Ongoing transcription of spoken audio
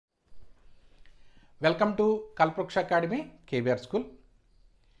Welcome to Kalpavriksha academy KBR school.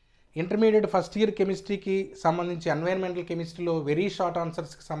 Intermediate first year కెమిస్ట్రీకి సంబంధించి environmental కెమిస్ట్రీలో very short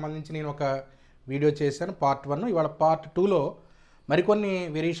ఆన్సర్స్కి సంబంధించి నేను ఒక వీడియో చేశాను పార్ట్ 1. ఇవాళ పార్ట్ 2లో మరికొన్ని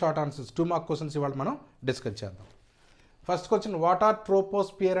very short answers 2 mark questions ఇవాళ మనం డిస్కస్ చేద్దాం. First question, what are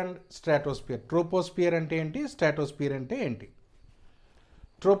troposphere and stratosphere? Troposphere అంటే ఏంటి, స్ట్రాటోస్పియర్ అంటే ఏంటి?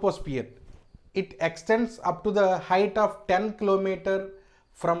 Troposphere, it extends up to the height of 10 kilometre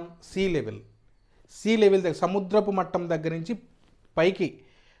from sea level. Sea level దగ్గర, సముద్రపు మట్టం దగ్గర నుంచి పైకి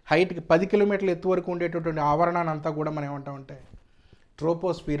హైట్కి 10 కిలోమీటర్ల ఎత్తు వరకు ఉండేటటువంటి ఆవరణాన్ని అంతా కూడా మనం ఏమంటామంటే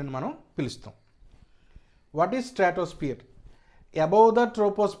ట్రోపోస్పియర్ అని మనం పిలుస్తాం. What is stratosphere? Above the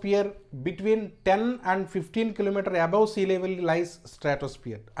troposphere between 10 and 15 kilometre above sea level lies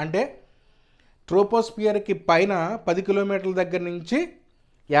stratosphere. అంటే ట్రోపోస్పియర్కి పైన 10 కిలోమీటర్ల దగ్గర నుంచి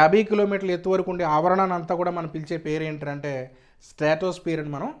 50 కిలోమీటర్ల ఎత్తు వరకు ఉండే ఆవరణాన్ని అంతా కూడా మనం పిలిచే పేరు ఏంటంటే స్ట్రాటోస్పియర్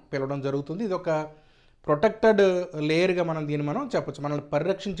అని మనం పిలవడం జరుగుతుంది. ఇది ఒక ప్రొటెక్టెడ్ లేయర్గా మనం దీన్ని మనం చెప్పచ్చు, మనల్ని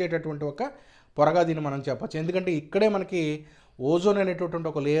పరిరక్షించేటటువంటి ఒక పొరగా దీన్ని మనం చెప్పచ్చు. ఎందుకంటే ఇక్కడే మనకి ఓజోన్ అనేటటువంటి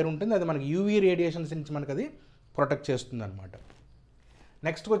ఒక లేయర్ ఉంటుంది, అది మనకి యూవీ రేడియేషన్స్ నుంచి మనకి అది ప్రొటెక్ట్ చేస్తుంది అనమాట.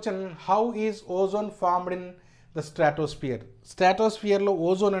 Next question, how is ozone formed in the stratosphere? స్ట్రాటోస్పియర్లో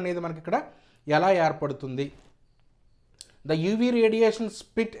ozone అనేది మనకి ఇక్కడ ఎలా ఏర్పడుతుంది? The UV radiation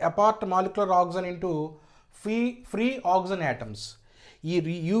split apart molecular oxygen into free oxygen atoms. ఈ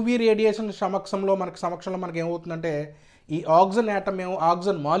యూవీ రేడియేషన్ సమక్షంలో మనకి ఏమవుతుందంటే ఈ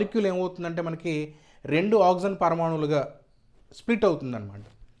ఆక్సిజన్ మాలిక్యూల్ ఏమవుతుందంటే మనకి 2 ఆక్సిజన్ పరమాణువులుగా స్ప్లిట్ అవుతుందన్నమాట.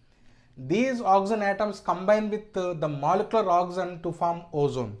 These oxygen atoms combine with the molecular oxygen to form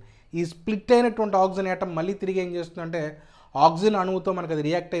ozone. ఈ స్ప్లిట్ అయినటువంటి ఆక్సిజన్ యాటమ్ మళ్ళీ తిరిగి ఏం చేస్తుందంటే ఆక్సిజన్ అణువుతో మనకి అది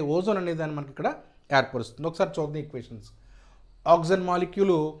రియాక్ట్ అయ్యి ఓజోన్ అనేది దాన్ని మనకి ఇక్కడ ఏర్పరుస్తుంది. ఒకసారి చూద్దాం equations. Oxygen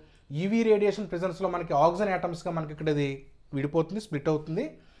molecule UV radiation ప్రెజెన్స్లో మనకి ఆక్సిజన్ యాటమ్స్గా మనకి ఇక్కడ ఇది విడిపోతుంది, స్ప్లిట్ అవుతుంది.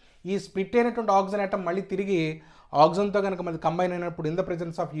 ఈ స్ప్లిట్ అయినటువంటి ఆక్సిజన్ యాటమ్ మళ్ళీ తిరిగి ఆక్సిజన్తో కనుక మనకి కంబైన్ అయినప్పుడు in the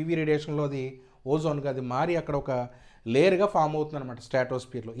presence of UV రేడియేషన్లో అది ఓజోన్గా అది మారి అక్కడ ఒక లేయర్గా ఫామ్ అవుతుంది అనమాట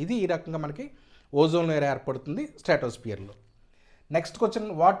స్ట్రాటోస్పియర్లో. ఇది ఈ రకంగా మనకి ఓజోన్ లేయర్ ఏర్పడుతుంది స్ట్రాటోస్పియర్లో. Next question,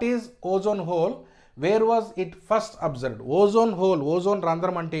 what is ozone whole? Where was it first observed? Ozone whole, ozone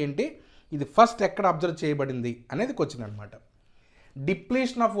రంధ్రం అంటే ఏంటి, ఇది ఫస్ట్ ఎక్కడ అబ్జర్వ్ చేయబడింది అనేది క్వశ్చన్ అనమాట.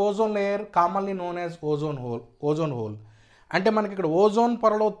 Depletion of ozone layer commonly known as ozone whole. అంటే మనకి ఇక్కడ ఓజోన్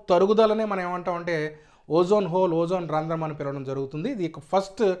పొరలో తరుగుదలనే మనం ఏమంటామంటే ఓజోన్ హోల్, ఓజోన్ రంధ్రం అని పిలవడం జరుగుతుంది. ఇది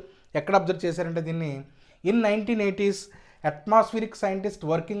ఫస్ట్ ఎక్కడ అబ్జర్వ్ చేశారంటే దీన్ని in 1980s atmospheric scientist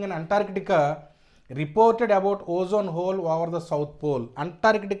working in Antarctica reported about ozone whole over the south pole.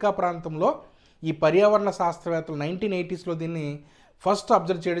 Antarctica ప్రాంతంలో ఈ పర్యావరణ శాస్త్రవేత్తలు 1980sలో దీన్ని ఫస్ట్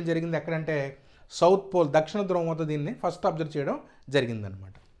అబ్జర్వ్ చేయడం జరిగింది. ఎక్కడంటే సౌత్ పోల్, దక్షిణ ధ్రువం వద్ద దీన్ని ఫస్ట్ అబ్జర్వ్ చేయడం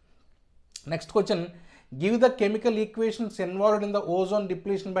జరిగిందనమాట. Next question, give the chemical equations involved in the ozone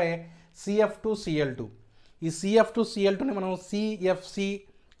depletion by CF2Cl2. ఈ CF2Cl2ని మనం CFC,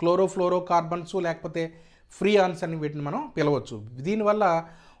 క్లోరోఫ్లోరో కార్బన్స్ లేకపోతే ఫ్రీయాన్స్ అని వీటిని మనం పిలవచ్చు. దీనివల్ల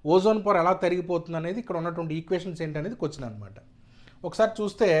ఓజోన్ పొర ఎలా తరిగిపోతుంది అనేది ఇక్కడ ఉన్నటువంటి ఈక్వేషన్స్ ఏంటనేది క్వశ్చన్ అనమాట. ఒకసారి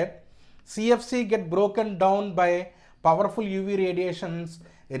చూస్తే CFC get broken down by powerful UV radiations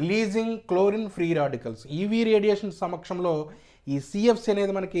releasing chlorine free radicals. UV radiation సమక్షంలో ఈ CFC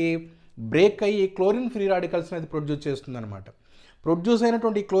అనేది మనకి బ్రేక్ అయ్యి క్లోరిన్ ఫ్రీ రాడికల్స్ అనేది ప్రొడ్యూస్ చేస్తుంది అనమాట. ప్రొడ్యూస్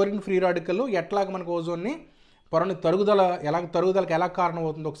అయినటువంటి క్లోరిన్ ఫ్రీ రాడికల్ ఎట్లాగ మనకు ఓజోన్ని పొరని తరుగుదలకు ఎలా కారణం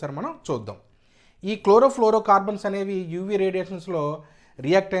అవుతుందో ఒకసారి మనం చూద్దాం. ఈ క్లోరోఫ్లోరో కార్బన్స్ అనేవి యూవీ రేడియేషన్స్లో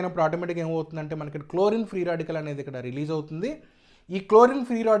రియాక్ట్ అయినప్పుడు ఆటోమేటిక్గా ఏమవుతుందంటే మనకి క్లోరిన్ ఫ్రీ రాడికల్ అనేది ఇక్కడ రిలీజ్ అవుతుంది. ఈ క్లోరిన్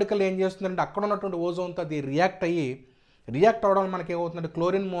ఫ్రీ రాడికల్ ఏం చేస్తుందంటే అక్కడ ఉన్నటువంటి ఓజోన్తో అది రియాక్ట్ అవ్వడం మనకి ఏమవుతుందంటే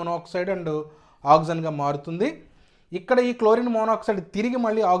క్లోరిన్ మోనాక్సైడ్ అండ్ ఆక్సిజన్గా మారుతుంది. ఇక్కడ ఈ క్లోరిన్ మోనాక్సైడ్ తిరిగి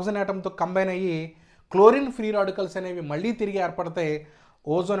మళ్ళీ ఆక్సిజన్ యాటమ్తో కంబైన్ అయ్యి క్లోరిన్ ఫ్రీ రాడికల్స్ అనేవి మళ్ళీ తిరిగి ఏర్పడతాయి.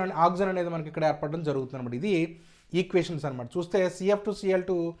 ఆక్సిజన్ అనేది మనకి ఇక్కడ ఏర్పడడం జరుగుతుంది అనమాట. ఇది ఈక్వేషన్స్ అనమాట. చూస్తే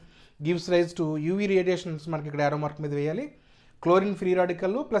CF2Cl2 gives rise to UV radiations మనకి ఇక్కడ యారో మార్క్ మీద వేయాలి. Chlorine free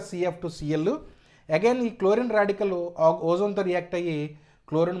radical plus CF2Cl. Again ఈ క్లోరిన్ రాడికల్ ఓజోన్తో రియాక్ట్ అయ్యి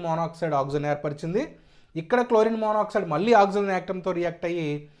క్లోరిన్ మోనాక్సైడ్ ఆక్సిజన్ ఏర్పరిచింది. ఇక్కడ క్లోరిన్ మోనాక్సైడ్ మళ్ళీ ఆక్సిజన్ యాటమ్తో రియాక్ట్ అయ్యి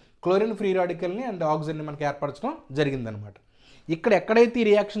క్లోరిన్ ఫ్రీ రాడికల్ని అండ్ ఆక్సిజన్ని మనకి ఏర్పరచడం జరిగిందనమాట. ఇక్కడ ఎక్కడైతే ఈ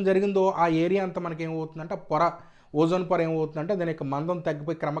రియాక్షన్ జరిగిందో ఆ ఏరియా అంతా మనకి ఏమవుతుందంటే ఓజోన్ పొర ఏమవుతుందంటే దాని యొక్క మందం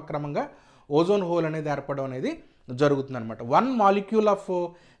తగ్గిపోయి క్రమక్రమంగా ఓజోన్ హోల్ అనేది ఏర్పడడం అనేది జరుగుతుంది అనమాట. 1 molecule of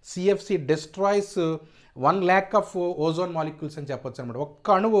CFC destroys 1 lakh of ozone molecules అని చెప్పొచ్చు అనమాట.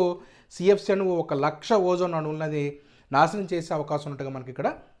 ఒక్క అణువు CFC అణువు 1,00,000 ఓజోన్ అణువులది నాశనం చేసే అవకాశం ఉన్నట్టుగా మనకి ఇక్కడ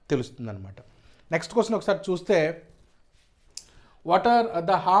తెలుస్తుంది అనమాట. నెక్స్ట్ క్వశ్చన్ ఒకసారి చూస్తే, what are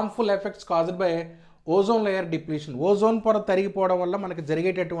the harmful effects caused by ozone layer depletion? Ozone పొర తరిగిపోవడం వల్ల మనకి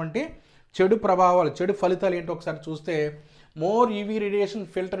జరిగేటటువంటి చెడు ప్రభావాలు, చెడు ఫలితాలు ఏంటో ఒకసారి చూస్తే, more UV radiation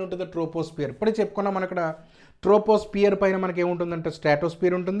filter into the troposphere. ఇప్పుడే చెప్పుకున్నాం మనం ఇక్కడ ట్రోపోస్పియర్ పైన మనకి ఏముంటుందంటే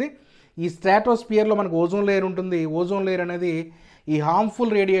స్ట్రాటోస్పియర్ ఉంటుంది. ఈ స్ట్రాటోస్పియర్లో మనకు ఓజోన్ లేయర్ ఉంటుంది. ఓజోన్ లేయర్ అనేది ఈ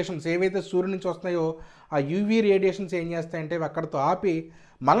హార్మ్ఫుల్ రేడియేషన్స్ ఏవైతే సూర్యుడి నుంచి వస్తున్నాయో ఆ యూవీ రేడియేషన్స్ ఏం చేస్తాయంటే అక్కడితో ఆపి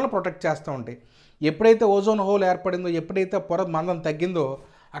మనల్ని ప్రొటెక్ట్ చేస్తూ ఉంటాయి. ఎప్పుడైతే ఓజోన్ హోల్ ఏర్పడిందో, ఎప్పుడైతే పొర మందం తగ్గిందో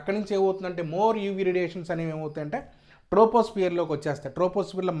అక్కడి నుంచి ఏమవుతుందంటే మోర్ యూవీ రేడియేషన్స్ అనేవి ఏమవుతాయంటే ట్రోపోస్పియర్లోకి వచ్చేస్తాయి.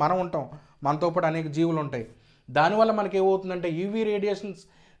 ట్రోపోస్పియర్లో మనం ఉంటాం, మనతో పాటు అనేక జీవులు ఉంటాయి. దానివల్ల మనకి ఏమవుతుందంటే UV radiations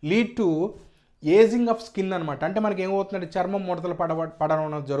lead to ageing of skin అనమాట. అంటే మనకి ఏమవుతుందంటే చర్మం ముడతలు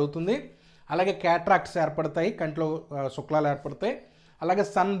పడడం జరుగుతుంది. అలాగే క్యాట్రాక్ట్స్ ఏర్పడతాయి, కంట్లో శుక్లాలు ఏర్పడతాయి. అలాగే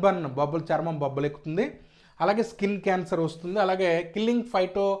సన్ బర్న్, చర్మం బొబ్బలు ఎక్కుతుంది. అలాగే స్కిన్ క్యాన్సర్ వస్తుంది. అలాగే కిల్లింగ్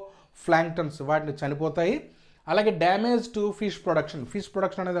ఫైటో ప్లాంక్టన్స్ వాటిని చనిపోతాయి. అలాగే డ్యామేజ్ టు ఫిష్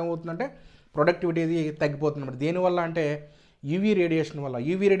ప్రొడక్షన్ అనేది ఏమవుతుందంటే ప్రొడక్టివిటీ ఇది తగ్గిపోతుంది అన్నమాట. దేనివల్ల అంటే యూవీ రేడియేషన్ వల్ల.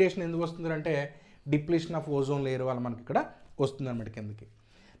 యూవీ రేడియేషన్ ఎందుకు వస్తుంది అంటే డిప్లీషన్ ఆఫ్ ఓజోన్ లేయర్ వల్ల మనకి ఇక్కడ వస్తుంది అన్నమాట కిందకి.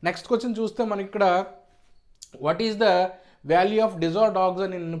 నెక్స్ట్ క్వశ్చన్ చూస్తే మనకి ఇక్కడ what is the value of dissolved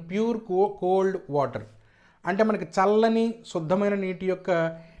oxygen in pure cold water. అంటే మనకి చల్లని శుద్ధమైన నీటి యొక్క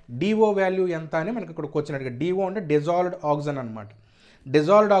డిఓ వాల్యూ ఎంత అని మనకి ఇక్కడ క్వశ్చన్ అడిగారు. డిఓ అంటే డిజాల్వ్డ్ ఆక్సిజన్ అనమాట.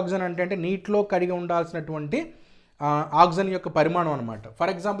 డిజాల్వ్డ్ ఆక్సిజన్ అంటే నీటిలో కడిగి ఉండాల్సినటువంటి ఆక్సిజన్ యొక్క పరిమాణం అనమాట. ఫర్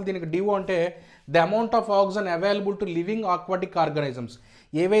ఎగ్జాంపుల్ దీనికి డిఓ అంటే the amount of oxygen available to living aquatic organisms.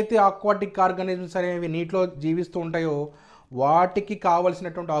 ఏవైతే ఆక్వాటిక్ ఆర్గానిజమ్స్ అనేవి నీటిలో జీవిస్తూ ఉంటాయో వాటికి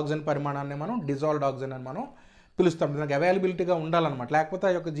కావలసినటువంటి ఆక్సిజన్ పరిమాణాన్ని మనం డిజాల్వ్డ్ ఆక్సిజన్ అని మనం పిలుస్తాం. దానికి అవైలబిలిటీగా ఉండాలన్నమాట, లేకపోతే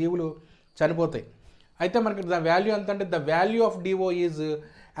ఆ యొక్క జీవులు చనిపోతాయి. అయితే మనకి ద వాల్యూ ఎంత అంటే the value of DO is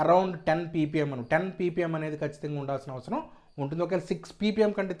around 10 ppm అని. 10 ppm అనేది ఖచ్చితంగా ఉండాల్సిన అవసరం ఉంటుంది. ఒకవేళ 6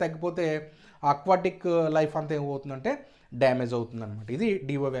 ppm కంటే తగ్గిపోతే అక్వాటిక్ లైఫ్ అంతా ఏమవుతుందంటే డ్యామేజ్ అవుతుంది అనమాట. ఇది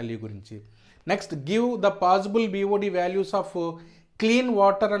డిఓ వాల్యూ గురించి. Next give the possible BOD values of clean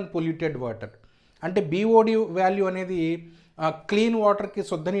water and polluted water. అంటే బిఓడి వాల్యూ అనేది క్లీన్ వాటర్కి,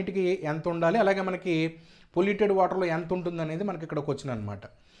 శుద్ధ నీటికి ఎంత ఉండాలి, అలాగే మనకి పొల్యూటెడ్ వాటర్లో ఎంత ఉంటుంది అనేది మనకి ఇక్కడ క్వశ్చన్ అనమాట.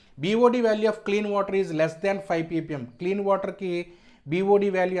 BOD value of clean water is less than 5 ppm. Clean వాటర్కి బిఓడి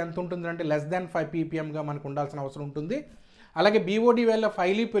వాల్యూ ఎంత ఉంటుంది అంటే లెస్ దాన్ 5 ppmగా మనకు ఉండాల్సిన అవసరం ఉంటుంది. అలాగే BOD value of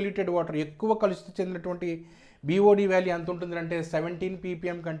highly polluted water, ఎక్కువ కలుషిత చెందినటువంటి బిఓడి వాల్యూ ఎంత ఉంటుంది అంటే 17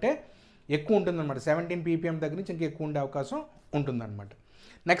 ppm కంటే ఎక్కువ ఉంటుందన్నమాట. 17 ppm దగ్గర నుంచి ఇంకా ఎక్కువ ఉండే అవకాశం ఉంటుందన్నమాట.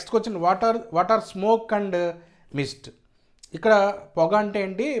 Next question what are smoke and Mist. ఇక్కడ పొగ అంటే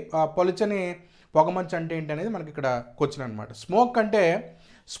ఏంటి, పొలుచని పొగమంచు అంటే ఏంటి అనేది మనకి ఇక్కడ క్వశ్చన్ అనమాట. స్మోక్ అంటే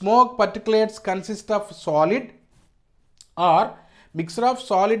smoke particulates consist of solid are mixer of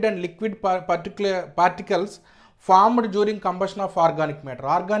solid and liquid particles formed during combustion of organic matter.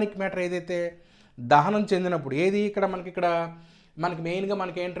 Organic matter ఏదైతే దహనం చెందినప్పుడు, ఏది ఇక్కడ మనకి మెయిన్గా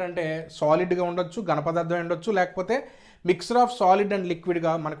మనకి ఏంటంటే సాలిడ్గా ఉండొచ్చు, ఘనపదార్థం ఉండొచ్చు, లేకపోతే మిక్సర్ ఆఫ్ సాలిడ్ అండ్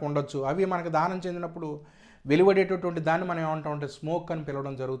లిక్విడ్గా మనకు ఉండొచ్చు. అవి మనకు దహనం చెందినప్పుడు వెలువడేటటువంటి దాన్ని మనం ఏమంటామంటే స్మోక్ అని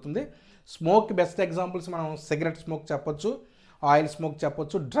పిలవడం జరుగుతుంది. స్మోక్ బెస్ట్ ఎగ్జాంపుల్స్ మనం సిగరెట్ స్మోక్ చెప్పొచ్చు, ఆయిల్ స్మోక్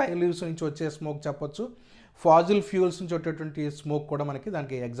చెప్పొచ్చు, డ్రై లీవ్స్ నుంచి వచ్చే స్మోక్ చెప్పొచ్చు, ఫాజిల్ ఫ్యూల్స్ నుంచి వచ్చేటువంటి స్మోక్ కూడా మనకి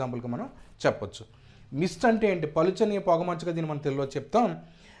దానికి ఎగ్జాంపుల్గా మనం చెప్పొచ్చు. మిస్ట్ అంటే ఏంటి, పలుచని పొగమంచుగా దీన్ని మనం తెలుగులో చెప్తాం.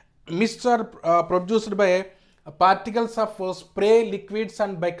 Mist are produced by particles of spray liquids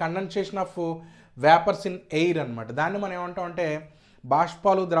and by condensation of vapours in air అనమాట. దాన్ని మనం ఏమంటాం అంటే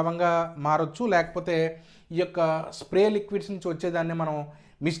బాష్పాలు ద్రవంగా మారొచ్చు, లేకపోతే ఈ యొక్క స్ప్రే లిక్విడ్స్ నుంచి వచ్చేదాన్ని మనం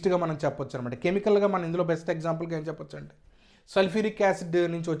మిస్ట్గా మనం చెప్పొచ్చు అనమాట. కెమికల్గా మనం ఇందులో బెస్ట్ ఎగ్జాంపుల్గా ఏం చెప్పొచ్చు అంటే సల్ఫ్యూరిక్ యాసిడ్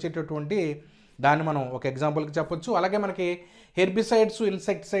నుంచి వచ్చేటటువంటి దాన్ని మనం ఒక ఎగ్జాంపుల్కి చెప్పొచ్చు. అలాగే మనకి హెర్బిసైడ్స్,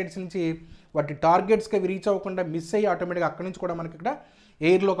 ఇన్సెక్టిసైడ్స్ నుంచి వాటి టార్గెట్స్కి రీచ్ అవ్వకుండా మిస్ అయ్యి ఆటోమేటిక్గా అక్కడి నుంచి కూడా మనకి ఇక్కడ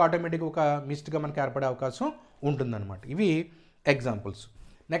ఎయిర్లోకి ఆటోమేటిక్గా ఒక మిస్ట్గా మనకి ఏర్పడే అవకాశం ఉంటుందన్నమాట. ఇవి ఎగ్జాంపుల్స్.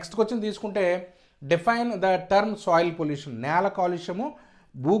 నెక్స్ట్ క్వశ్చన్ తీసుకుంటే define the term soil pollution. నేల కాలుష్యము,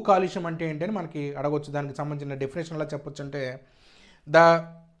 భూ కాలుష్యం అంటే ఏంటని మనకి అడగవచ్చు. దానికి సంబంధించిన డెఫినేషన్ ఎలా చెప్పొచ్చు అంటే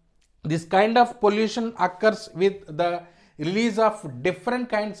this kind of pollution occurs with the release of different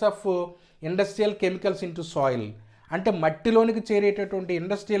kinds of industrial chemicals into soil. అంటే మట్టిలోనికి చేరేటటువంటి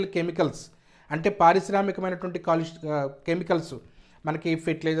ఇండస్ట్రియల్ కెమికల్స్ అంటే పారిశ్రామికమైనటువంటి కెమికల్స్ మనకి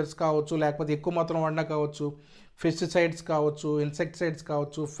ఫెర్టిలైజర్స్ కావచ్చు, లేకపోతే ఎక్కువ మొత్తంలో వాడినా కావచ్చు, పెస్టిసైడ్స్ కావచ్చు, ఇన్సెక్టిసైడ్స్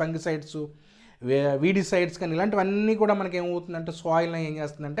కావచ్చు, ఫంగిసైడ్స్, వీడిసైడ్స్ కానీ ఇలాంటివన్నీ కూడా మనకి ఏమవుతుందంటే సాయిల్ని ఏం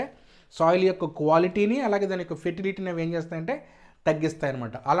చేస్తుందంటే సాయిల్ యొక్క క్వాలిటీని అలాగే దాని యొక్క ఫెర్టిలిటీని అవి ఏం చేస్తాయంటే తగ్గిస్తాయి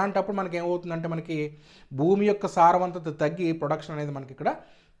అనమాట. అలాంటప్పుడు మనకి ఏమవుతుందంటే మనకి భూమి యొక్క సారవంతత తగ్గి ప్రొడక్షన్ అనేది మనకి ఇక్కడ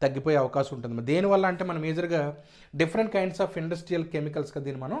తగ్గిపోయే అవకాశం ఉంటుంది. దేనివల్ల అంటే మనం మేజర్గా డిఫరెంట్ కైండ్స్ ఆఫ్ ఇండస్ట్రియల్ కెమికల్స్గా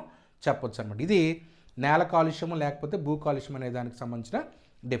దీన్ని మనం చెప్పొచ్చు అనమాట. ఇది నేల కాలుష్యము లేకపోతే భూ కాలుష్యం అనే దానికి సంబంధించిన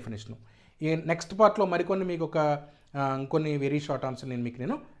డెఫినేషను. ఈ నెక్స్ట్ పార్ట్లో మరికొన్ని మీకు కొన్ని వెరీ షార్ట్ ఆన్సర్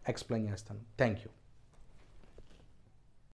నేను ఎక్స్ప్లెయిన్ చేస్తాను. Thank you.